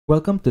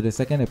Welcome to the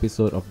second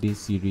episode of this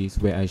series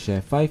where I share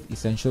 5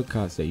 essential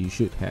cards that you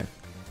should have.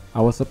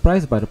 I was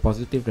surprised by the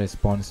positive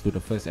response to the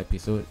first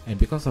episode, and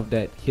because of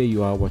that, here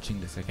you are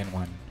watching the second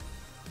one.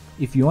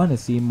 If you want to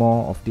see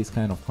more of this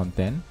kind of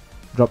content,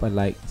 drop a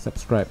like,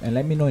 subscribe and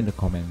let me know in the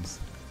comments.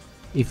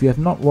 If you have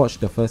not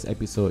watched the first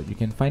episode, you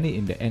can find it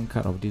in the end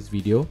card of this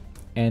video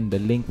and the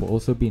link will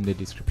also be in the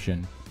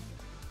description.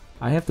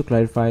 I have to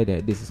clarify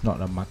that this is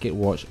not a market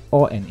watch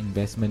or an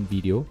investment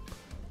video.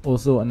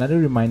 Also, another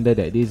reminder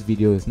that this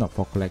video is not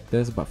for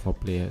collectors but for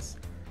players.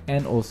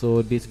 And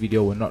also, this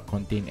video will not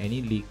contain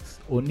any leaks,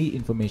 only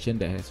information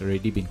that has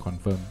already been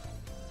confirmed.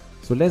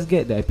 So let's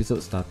get the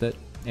episode started,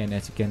 and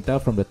as you can tell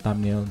from the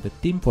thumbnail, the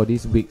theme for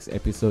this week's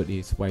episode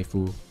is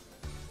Waifu.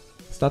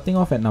 Starting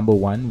off at number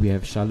 1, we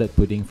have Charlotte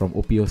Pudding from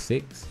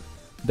OPO6.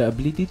 The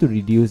ability to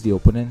reduce the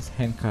opponent's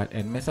hand card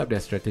and mess up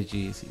their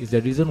strategies is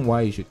the reason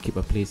why you should keep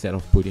a playset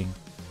of Pudding.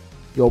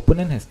 Your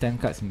opponent has 10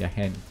 cards in their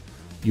hand.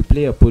 You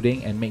play a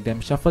Pudding and make them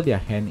shuffle their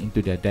hand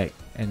into their deck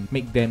and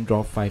make them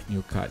draw 5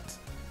 new cards.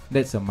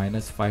 That's a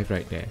 -5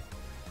 right there.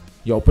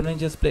 Your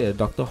opponent just played a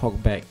Dr.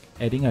 Hawk back,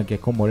 adding a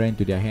Gecko Moria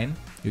into their hand.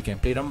 You can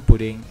play them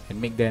Pudding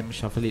and make them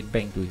shuffle it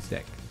back into his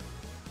deck.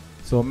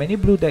 So many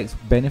blue decks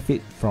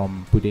benefit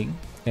from Pudding,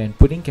 and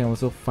Pudding can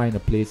also find a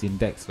place in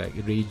decks like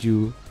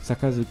Reiju,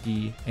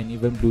 Sakazuki and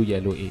even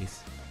Blue-Yellow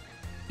Ace.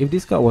 If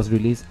this card was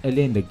released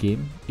earlier in the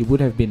game, it would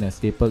have been a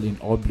staple in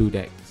all blue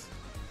decks.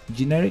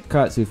 Generic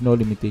cards with no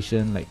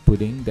limitation like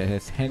Pudding that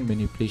has hand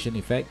manipulation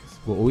effects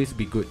will always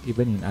be good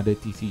even in other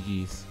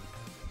TCGs.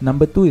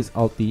 Number 2 is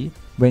Ulti.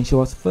 When she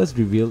was first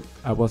revealed,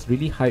 I was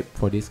really hyped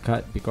for this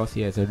card because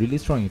he has a really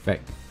strong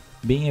effect,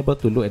 being able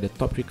to look at the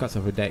top 3 cards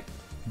of a deck,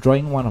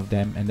 drawing one of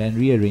them and then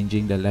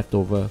rearranging the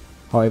leftover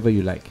however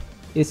you like.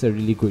 It's a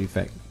really good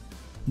effect.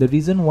 The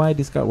reason why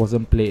this card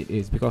wasn't played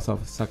is because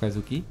of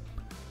Sakazuki.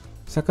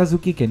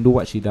 Sakazuki can do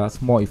what she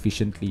does more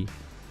efficiently.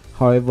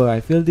 However, I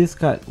feel this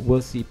card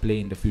will see play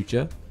in the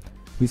future.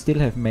 We still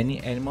have many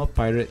Animal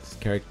Pirates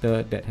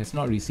character that has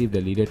not received the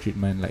leader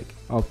treatment like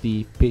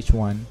Ulti, Page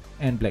 1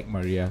 and Black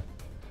Maria.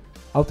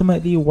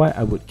 Ultimately, why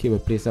I would keep a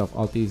playset of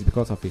Ulti is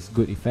because of its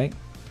good effect.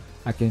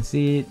 I can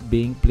see it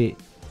being played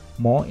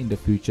more in the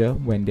future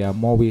when there are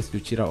more ways to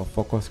cheat out a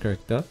 4-cost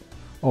character,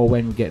 or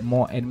when we get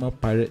more Animal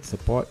Pirate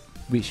support,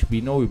 which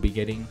we know we'll be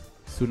getting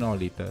sooner or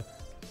later.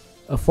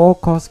 A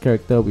 4-cost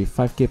character with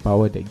 5k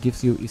power that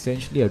gives you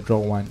essentially a draw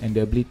 1 and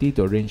the ability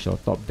to arrange your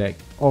top deck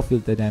or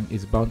filter them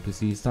is bound to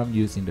see some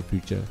use in the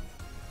future.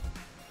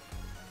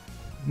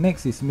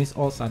 Next is Miss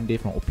All Sunday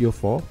from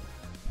OPO4.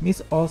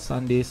 Miss All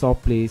Sunday saw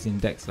plays in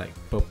decks like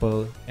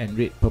Purple and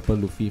Red Purple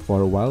Luffy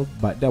for a while,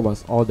 but that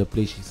was all the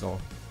play she saw.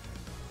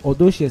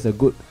 Although she has a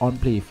good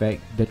on-play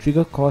effect, the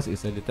trigger cost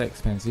is a little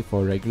expensive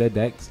for regular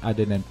decks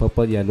other than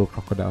Purple Yellow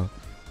Crocodile.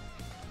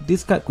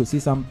 This card could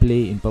see some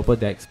play in purple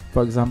decks,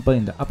 for example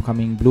in the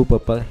upcoming Blue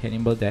Purple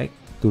Hannibal deck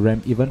to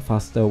ramp even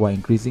faster while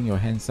increasing your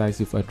hand size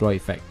with a draw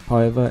effect.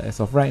 However,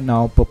 as of right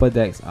now, purple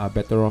decks are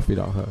better off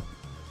without her.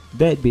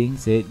 That being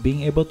said,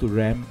 being able to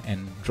ramp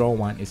and draw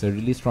 1 is a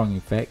really strong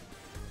effect,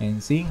 and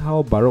seeing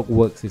how Baroque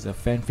works is a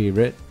fan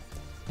favorite.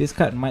 This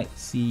card might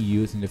see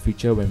use in the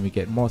future when we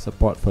get more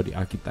support for the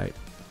archetype.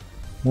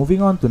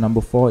 Moving on to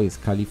number 4 is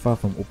Khalifa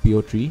from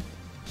OPO3.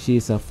 She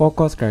is a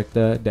 4-cost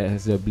character that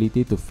has the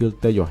ability to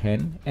filter your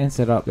hand and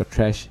set up your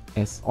trash,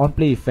 as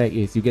on-play effect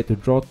is you get to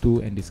draw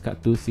 2 and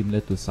discard 2 similar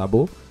to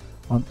Sabo.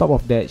 On top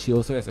of that, she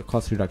also has a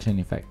cost reduction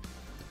effect.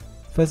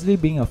 Firstly,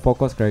 being a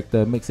 4-cost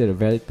character makes it a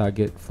valid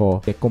target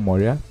for Gecko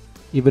Moria,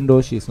 even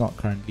though she is not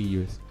currently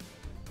used.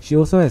 She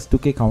also has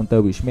 2k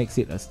counter, which makes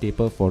it a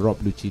staple for Rob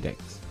Lucci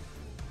decks.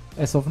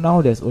 As of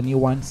now, there's only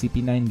one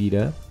CP9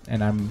 leader,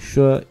 and I'm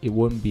sure it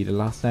won't be the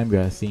last time we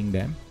are seeing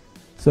them.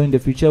 So in the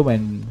future,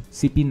 when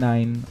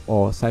CP9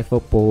 or Cypher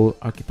Pole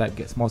archetype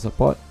gets more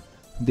support,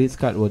 this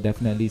card will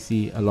definitely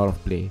see a lot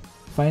of play.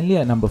 Finally,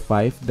 at number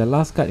 5, the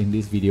last card in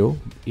this video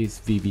is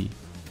Vivi.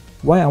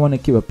 Why I want to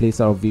keep a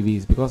playset of Vivi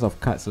is because of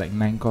cards like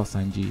 9-cost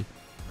Sanji.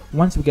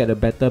 Once we get a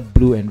better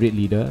blue and red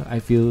leader, I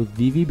feel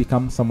Vivi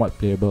becomes somewhat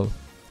playable.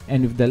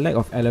 And with the lack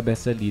of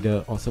Alabaster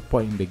leader or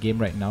support in the game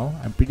right now,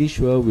 I'm pretty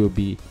sure we'll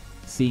be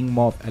seeing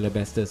more of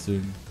Alabaster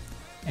soon.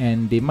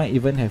 And they might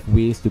even have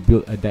ways to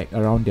build a deck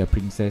around their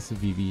princess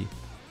Vivi.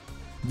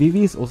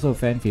 Vivi is also a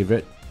fan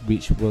favorite,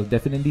 which will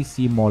definitely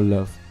see more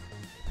love.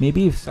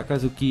 Maybe if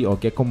Sakazuki or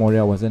Gecko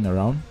Moria wasn't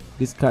around,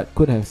 this card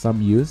could have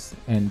some use,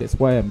 and that's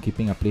why I'm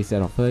keeping a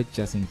playset of her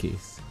just in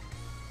case.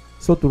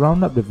 So to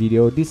round up the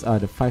video, these are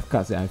the 5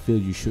 cards that I feel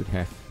you should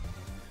have.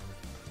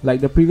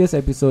 Like the previous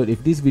episode,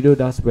 if this video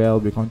does well,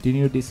 we'll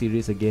continue this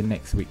series again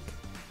next week.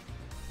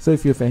 So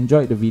if you've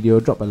enjoyed the video,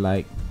 drop a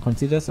like,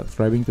 consider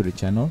subscribing to the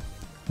channel.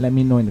 Let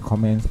me know in the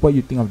comments what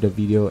you think of the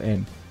video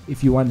and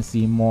if you want to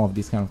see more of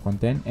this kind of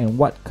content, and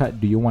what card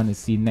do you want to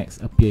see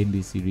next appear in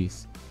this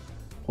series.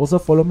 Also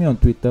follow me on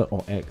Twitter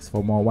or X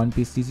for more One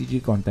Piece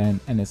TCG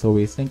content, and as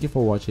always, thank you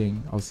for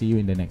watching. I'll see you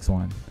in the next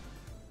one.